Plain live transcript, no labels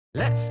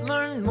Let's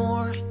learn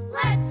more.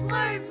 Let's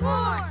learn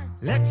more.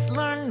 Let's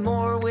learn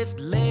more with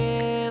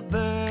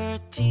Liberty.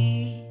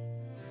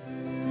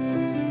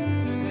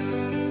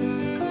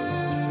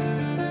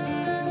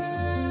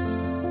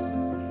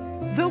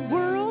 The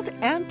World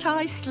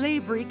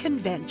Anti-Slavery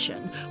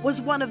Convention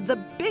was one of the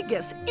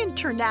biggest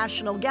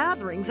international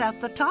gatherings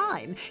at the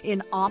time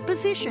in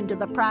opposition to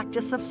the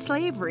practice of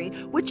slavery,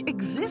 which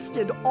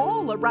existed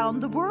all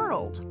around the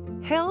world.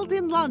 Held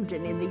in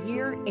London in the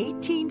year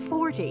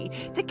 1840,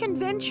 the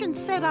convention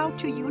set out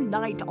to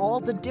unite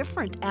all the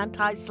different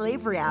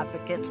anti-slavery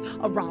advocates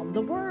around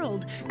the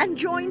world and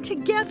join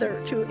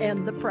together to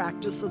end the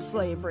practice of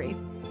slavery.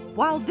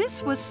 While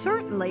this was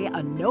certainly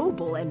a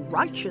noble and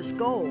righteous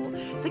goal,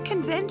 the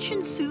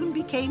convention soon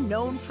became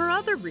known for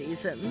other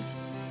reasons.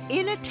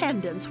 In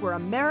attendance were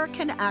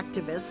American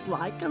activists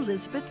like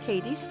Elizabeth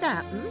Cady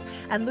Stanton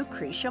and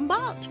Lucretia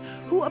Mott,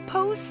 who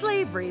opposed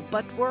slavery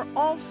but were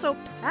also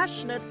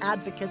passionate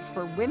advocates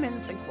for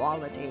women's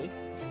equality.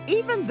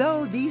 Even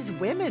though these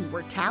women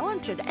were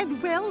talented and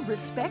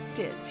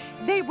well-respected,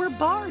 they were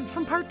barred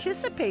from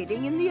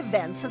participating in the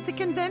events at the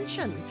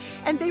convention,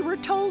 and they were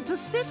told to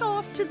sit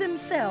off to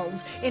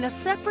themselves in a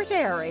separate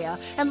area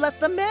and let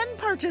the men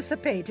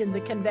participate in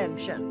the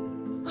convention.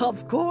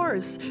 Of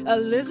course,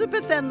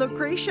 Elizabeth and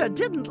Lucretia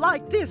didn't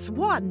like this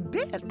one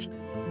bit.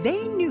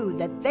 They knew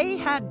that they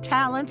had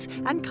talents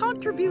and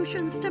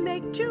contributions to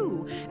make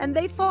too, and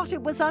they thought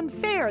it was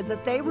unfair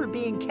that they were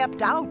being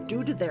kept out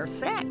due to their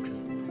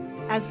sex.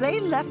 As they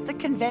left the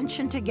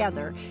convention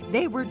together,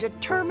 they were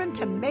determined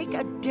to make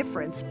a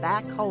difference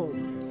back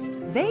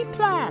home. They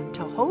planned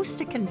to host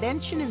a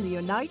convention in the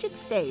United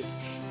States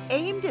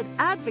aimed at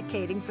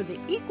advocating for the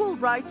equal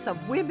rights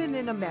of women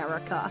in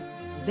America.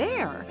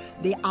 There,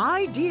 the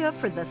idea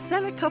for the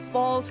Seneca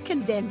Falls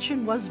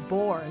Convention was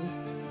born.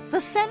 The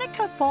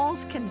Seneca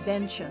Falls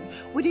Convention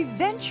would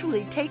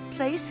eventually take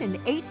place in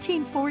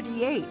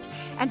 1848,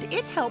 and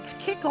it helped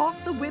kick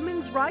off the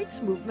women's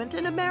rights movement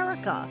in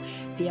America,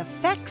 the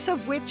effects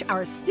of which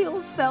are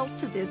still felt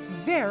to this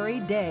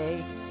very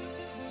day.